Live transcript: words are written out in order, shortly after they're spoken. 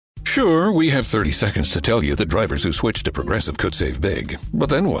Sure, we have 30 seconds to tell you that drivers who switch to Progressive could save big. But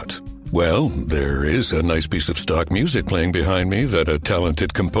then what? Well, there is a nice piece of stock music playing behind me that a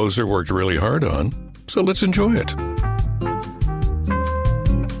talented composer worked really hard on. So let's enjoy it.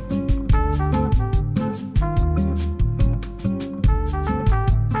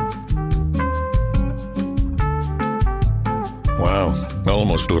 Wow,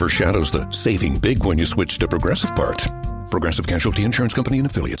 almost overshadows the saving big when you switch to Progressive part. Progressive Casualty Insurance Company and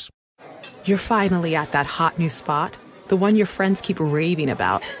Affiliates. You're finally at that hot new spot, the one your friends keep raving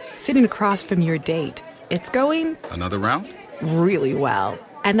about, sitting across from your date. It's going... Another round? Really well.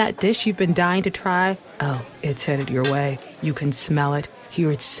 And that dish you've been dying to try? Oh, it's headed your way. You can smell it,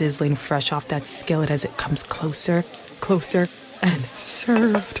 hear it sizzling fresh off that skillet as it comes closer, closer, and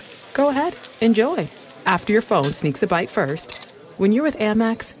served. Go ahead, enjoy. After your phone sneaks a bite first. When you're with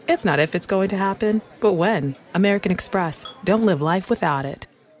Amex, it's not if it's going to happen, but when. American Express. Don't live life without it.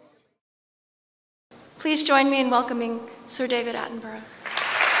 Please join me in welcoming Sir David Attenborough.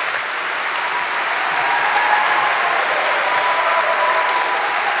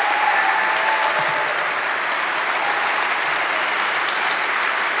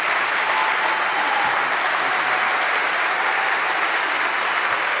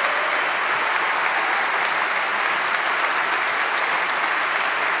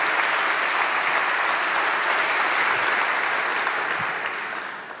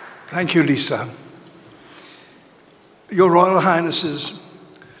 Thank you, Lisa. Your Royal Highnesses,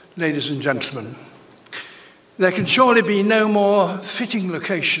 ladies and gentlemen, there can surely be no more fitting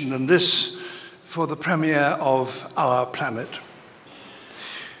location than this for the premiere of Our Planet.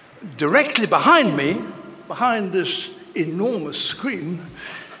 Directly behind me, behind this enormous screen,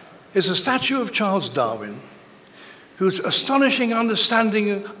 is a statue of Charles Darwin, whose astonishing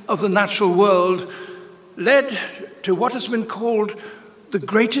understanding of the natural world led to what has been called the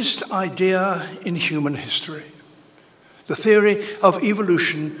greatest idea in human history, the theory of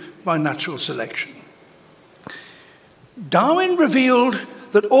evolution by natural selection. Darwin revealed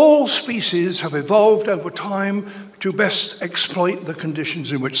that all species have evolved over time to best exploit the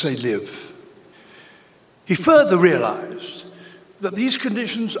conditions in which they live. He further realized that these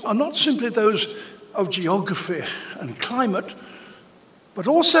conditions are not simply those of geography and climate, but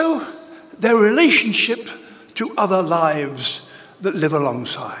also their relationship to other lives that live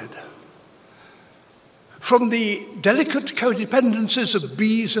alongside. From the delicate codependencies of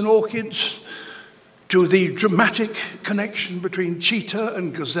bees and orchids to the dramatic connection between cheetah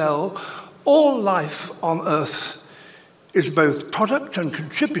and gazelle, all life on Earth is both product and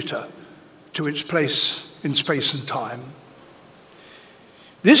contributor to its place in space and time.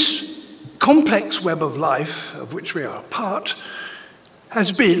 This complex web of life, of which we are a part,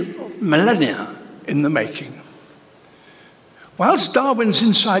 has been millennia in the making. Whilst Darwin's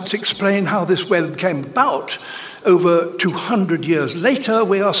insights explain how this web came about, over 200 years later,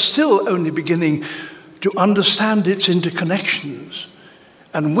 we are still only beginning to understand its interconnections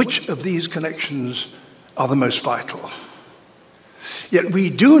and which of these connections are the most vital. Yet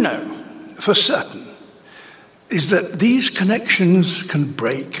we do know for certain is that these connections can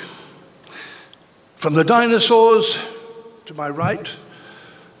break. From the dinosaurs to my right,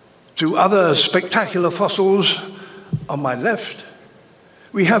 to other spectacular fossils on my left,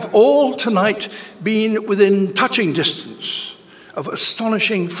 we have all tonight been within touching distance of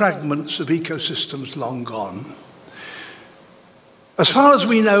astonishing fragments of ecosystems long gone. As far as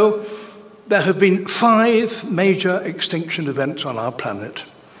we know, there have been 5 major extinction events on our planet.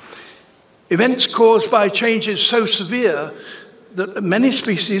 Events caused by changes so severe that many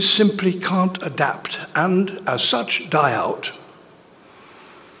species simply can't adapt and, as such, die out.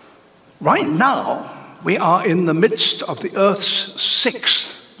 Right now, we are in the midst of the Earth's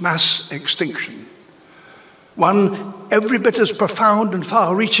 6th mass extinction, one every bit as profound and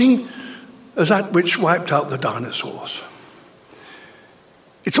far-reaching as that which wiped out the dinosaurs.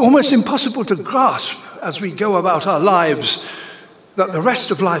 It's almost impossible to grasp as we go about our lives that the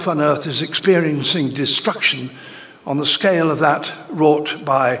rest of life on Earth is experiencing destruction on the scale of that wrought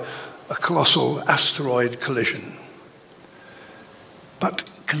by a colossal asteroid collision. But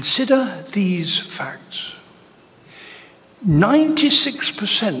consider these facts.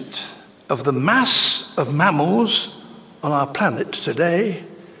 96% of the mass of mammals on our planet today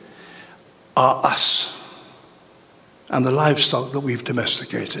are us and the livestock that we've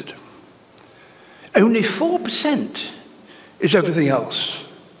domesticated. Only 4% is everything else,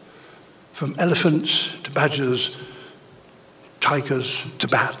 from elephants to badgers, tigers to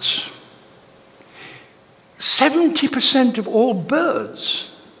bats. 70% of all birds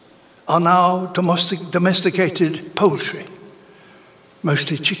are now domesticated poultry.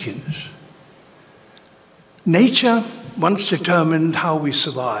 mostly chickens. Nature once determined how we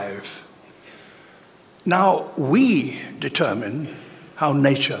survive. Now we determine how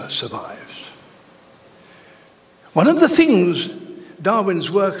nature survives. One of the things Darwin's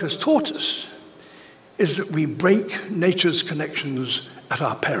work has taught us is that we break nature's connections at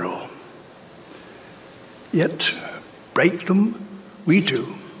our peril. Yet break them we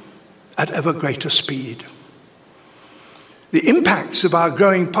do at ever greater speed. The impacts of our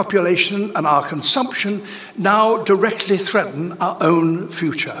growing population and our consumption now directly threaten our own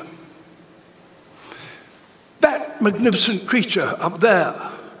future. That magnificent creature up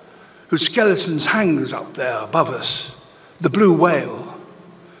there, whose skeleton hangs up there above us, the blue whale,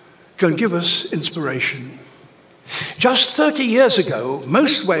 can give us inspiration. Just 30 years ago,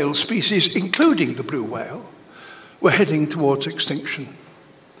 most whale species, including the blue whale, were heading towards extinction.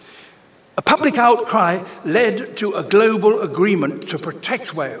 A public outcry led to a global agreement to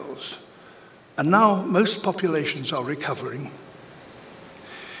protect whales, and now most populations are recovering.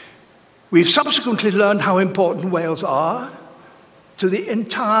 We've subsequently learned how important whales are to the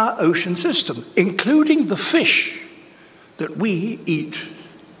entire ocean system, including the fish that we eat.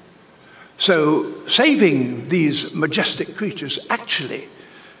 So saving these majestic creatures actually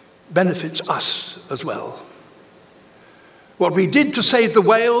benefits us as well. What we did to save the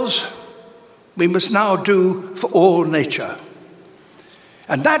whales, we must now do for all nature.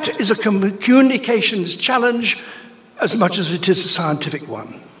 And that is a communications challenge as much as it is a scientific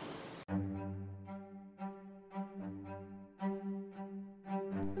one.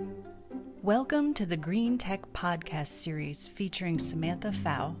 Welcome to the Green Tech Podcast series featuring Samantha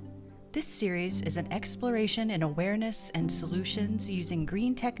Pfau. This series is an exploration in awareness and solutions using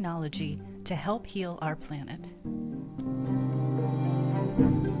green technology to help heal our planet.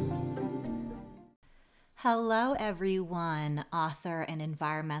 Hello everyone, author and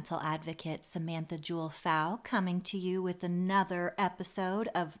environmental advocate Samantha Jewel Pfau coming to you with another episode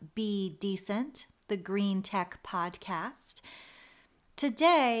of Be Decent, the Green Tech Podcast.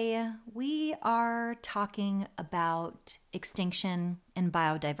 Today, we are talking about extinction and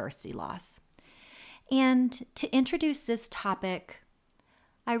biodiversity loss. And to introduce this topic,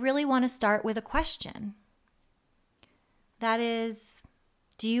 I really want to start with a question. That is,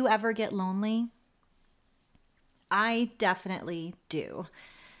 do you ever get lonely? I definitely do.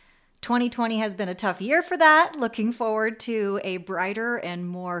 2020 has been a tough year for that. Looking forward to a brighter and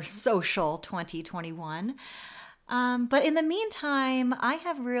more social 2021. But in the meantime, I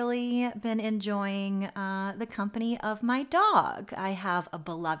have really been enjoying the company of my dog. I have a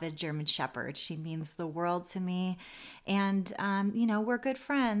beloved German Shepherd. She means the world to me. And, we're good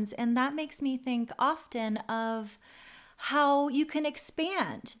friends. And that makes me think often of how you can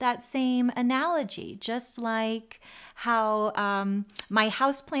expand that same analogy, just like how my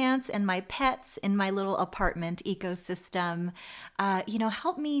houseplants and my pets in my little apartment ecosystem,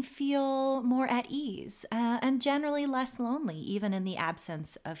 help me feel more at ease and generally less lonely, even in the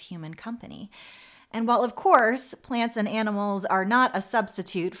absence of human company. And while, of course, plants and animals are not a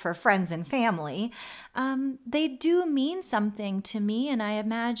substitute for friends and family, they do mean something to me, and I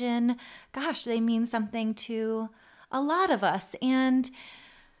imagine, they mean something to a lot of us. And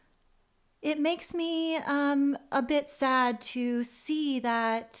it makes me a bit sad to see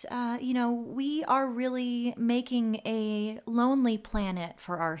that, we are really making a lonely planet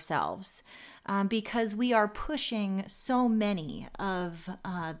for ourselves because we are pushing so many of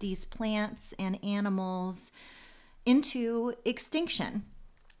these plants and animals into extinction.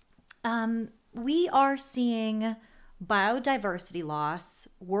 We are seeing biodiversity loss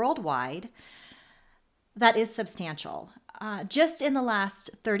worldwide that is substantial. Just in the last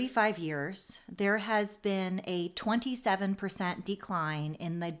 35 years, there has been a 27% decline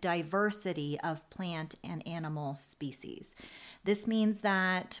in the diversity of plant and animal species. This means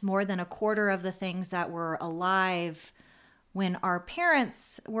that more than a quarter of the things that were alive when our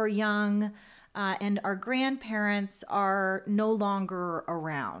parents were young and our grandparents are no longer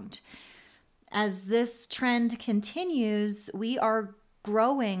around. As this trend continues, we are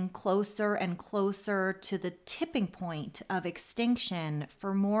growing closer and closer to the tipping point of extinction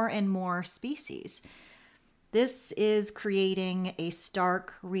for more and more species. This is creating a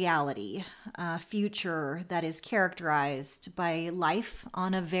stark reality, a future that is characterized by life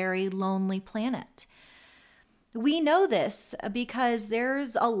on a very lonely planet. We know this because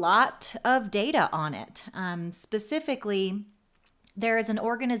there's a lot of data on it. Specifically, there is an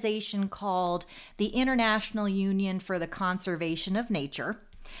organization called the International Union for the Conservation of Nature,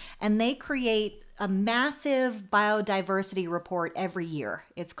 and they create a massive biodiversity report every year.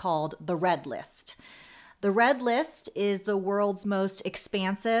 It's called the Red List. The red list is the world's most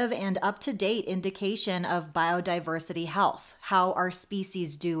expansive and up-to-date indication of biodiversity health. How are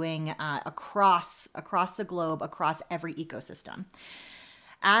species doing across the globe, across every ecosystem?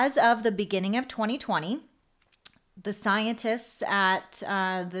 As of the beginning of 2020, the scientists at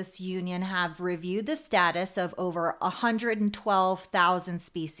this union have reviewed the status of over 112,000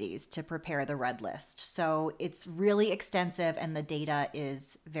 species to prepare the red list. So it's really extensive and the data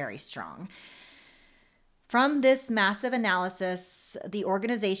is very strong. From this massive analysis, the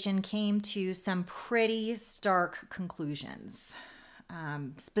organization came to some pretty stark conclusions.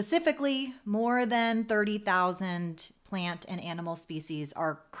 Specifically, more than 30,000 plant and animal species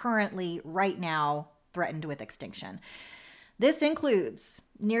are currently, right now, threatened with extinction. This includes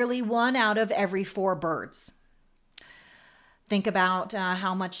nearly 1 out of every 4 birds. Think about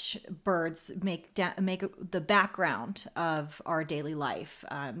how much birds make the background of our daily life.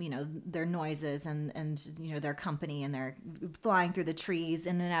 Their noises and their company, and they're flying through the trees,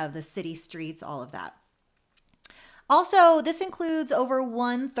 in and out of the city streets, all of that. Also, this includes over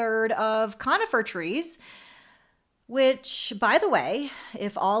 1/3 of conifer trees, which, by the way,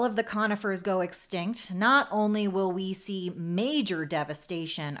 if all of the conifers go extinct, not only will we see major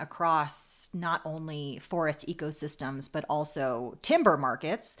devastation across not only forest ecosystems, but also timber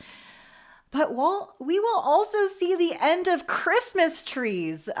markets, but we will also see the end of Christmas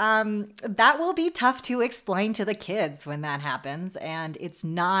trees. That will be tough to explain to the kids when that happens, and it's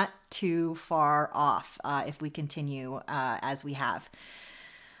not too far off if we continue as we have.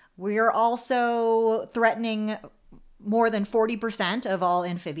 We're also threatening more than 40% of all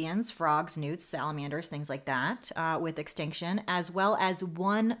amphibians, frogs, newts, salamanders, things like that, with extinction, as well as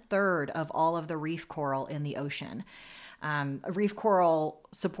 1/3 of all of the reef coral in the ocean. Reef coral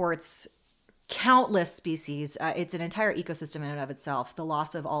supports countless species. It's an entire ecosystem in and of itself. The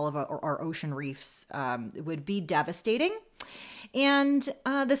loss of all of our ocean reefs would be devastating. And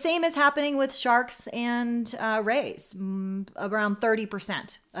the same is happening with sharks and rays. Around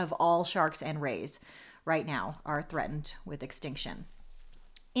 30% of all sharks and rays right now are threatened with extinction.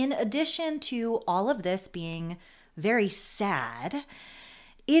 In addition to all of this being very sad,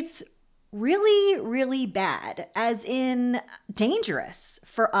 it's really, really bad, as in dangerous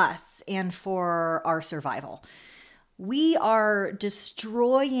for us and for our survival. We are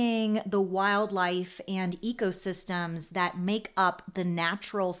destroying the wildlife and ecosystems that make up the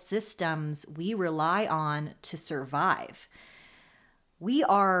natural systems we rely on to survive. We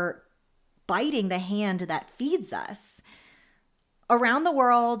are biting the hand that feeds us. Around the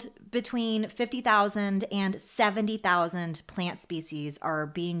world, between 50,000 and 70,000 plant species are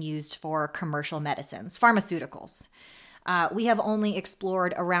being used for commercial medicines, pharmaceuticals. We have only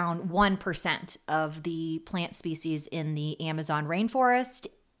explored around 1% of the plant species in the Amazon rainforest,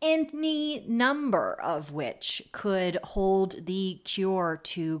 any number of which could hold the cure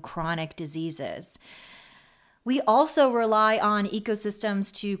to chronic diseases. We also rely on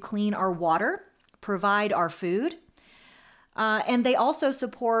ecosystems to clean our water, provide our food, and they also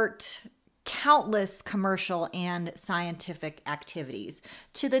support countless commercial and scientific activities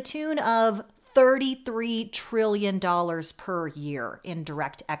to the tune of $33 trillion per year in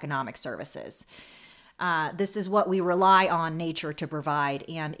direct economic services. This is what we rely on nature to provide,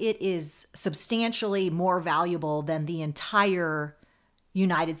 and it is substantially more valuable than the entire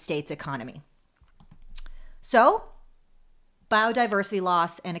United States economy. So, biodiversity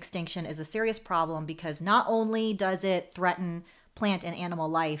loss and extinction is a serious problem because not only does it threaten plant and animal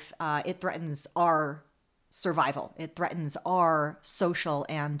life, it threatens our survival. It threatens our social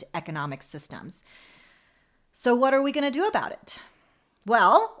and economic systems. So what are we going to do about it?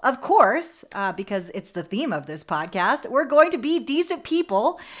 Well, of course, because it's the theme of this podcast, we're going to be decent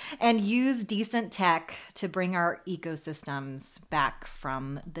people and use decent tech to bring our ecosystems back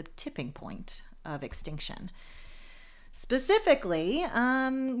from the tipping point of extinction. Specifically,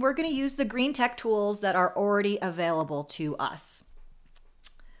 we're going to use the green tech tools that are already available to us.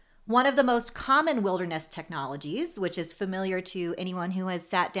 One of the most common wilderness technologies, which is familiar to anyone who has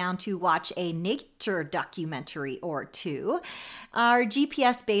sat down to watch a nature documentary or two, are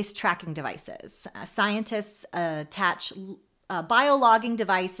GPS-based tracking devices. Scientists attach biologging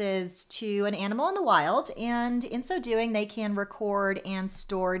devices to an animal in the wild, and in so doing, they can record and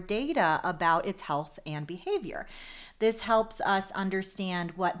store data about its health and behavior. This helps us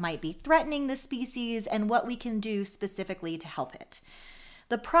understand what might be threatening the species and what we can do specifically to help it.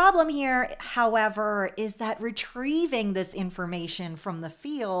 The problem here, however, is that retrieving this information from the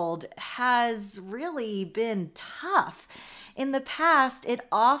field has really been tough. In the past, it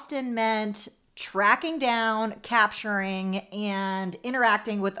often meant tracking down, capturing, and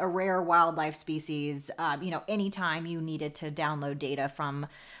interacting with a rare wildlife species, anytime you needed to download data from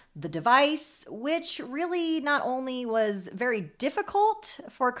the device, which really not only was very difficult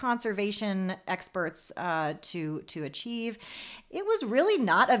for conservation experts to achieve, it was really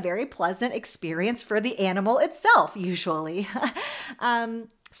not a very pleasant experience for the animal itself, usually.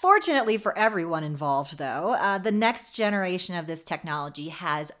 Fortunately for everyone involved, though, the next generation of this technology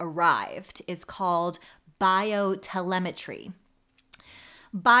has arrived. It's called biotelemetry.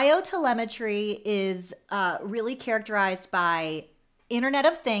 Biotelemetry is really characterized by Internet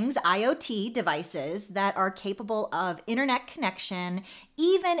of Things, IoT devices that are capable of internet connection,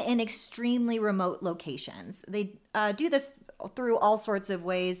 even in extremely remote locations. They do this through all sorts of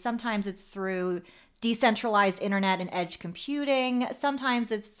ways. Sometimes it's through decentralized internet and edge computing.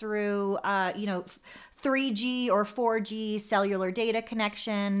 Sometimes it's through, 3G or 4G cellular data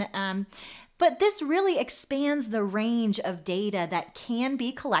connection. But this really expands the range of data that can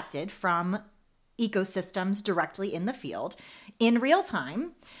be collected from ecosystems directly in the field in real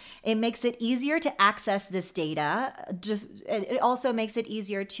time. It makes it easier to access this data. It also makes it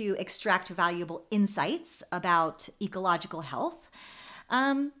easier to extract valuable insights about ecological health.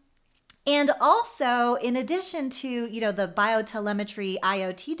 And also, in addition to, the biotelemetry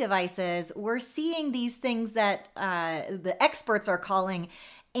IoT devices, we're seeing these things that the experts are calling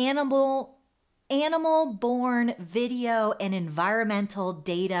animal-borne video and environmental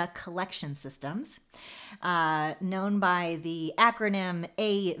data collection systems, known by the acronym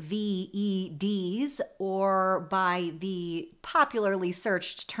AVEDs, or by the popularly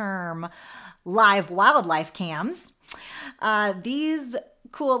searched term live wildlife cams. These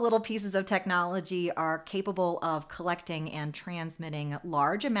cool little pieces of technology are capable of collecting and transmitting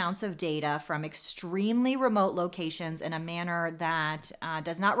large amounts of data from extremely remote locations in a manner that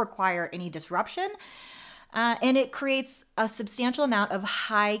does not require any disruption. And it creates a substantial amount of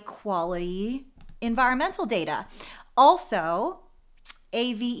high quality environmental data. Also,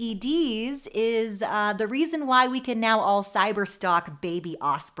 AVEDs is the reason why we can now all cyberstalk baby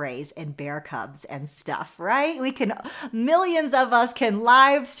ospreys and bear cubs and stuff, right? Millions of us can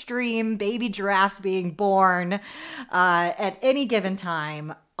live stream baby giraffes being born at any given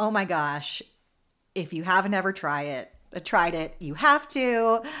time. Oh my gosh. If you haven't ever tried it, you have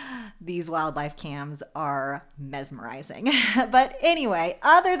to. These wildlife cams are mesmerizing. But anyway,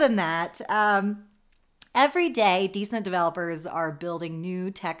 other than that, every day, decent developers are building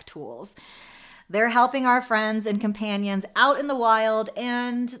new tech tools. They're helping our friends and companions out in the wild,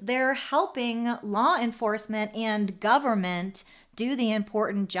 and they're helping law enforcement and government do the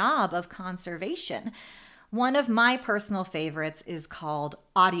important job of conservation. One of my personal favorites is called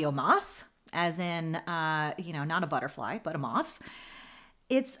Audio Moth, as in, not a butterfly, but a moth.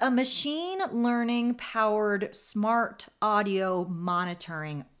 It's a machine learning powered smart audio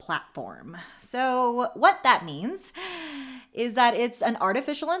monitoring platform. So what that means is that it's an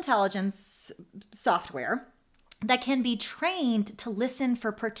artificial intelligence software that can be trained to listen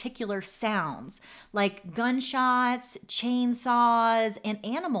for particular sounds like gunshots, chainsaws, and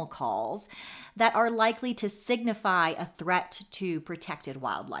animal calls that are likely to signify a threat to protected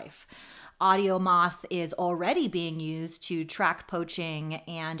wildlife. Audio Moth is already being used to track poaching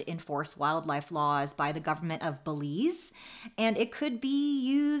and enforce wildlife laws by the government of Belize, and it could be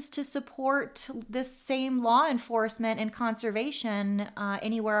used to support this same law enforcement and conservation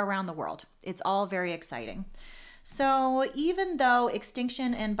anywhere around the world. It's all very exciting. So even though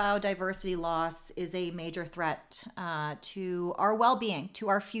extinction and biodiversity loss is a major threat to our well-being, to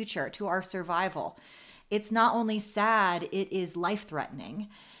our future, to our survival, it's not only sad, it is life-threatening.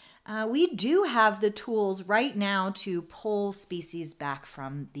 We do have the tools right now to pull species back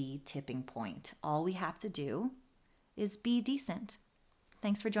from the tipping point. All we have to do is be decent.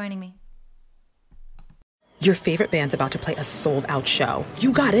 Thanks for joining me. Your favorite band's about to play a sold-out show.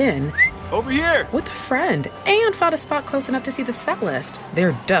 You got in. Over here! With a friend. And found a spot close enough to see the set list.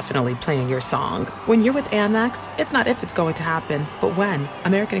 They're definitely playing your song. When you're with Amex, it's not if it's going to happen, but when.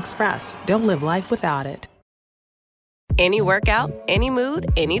 American Express. Don't live life without it. Any workout, any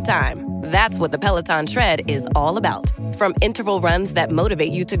mood, anytime. That's what the Peloton Tread is all about. From interval runs that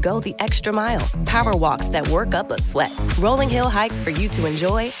motivate you to go the extra mile, power walks that work up a sweat, rolling hill hikes for you to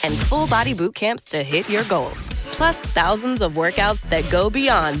enjoy, and full body boot camps to hit your goals. Plus thousands of workouts that go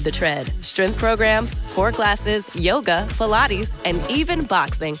beyond the tread. Strength programs, core classes, yoga, Pilates, and even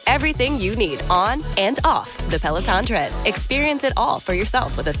boxing. Everything you need on and off the Peloton Tread. Experience it all for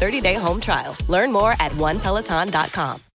yourself with a 30-day home trial. Learn more at onepeloton.com.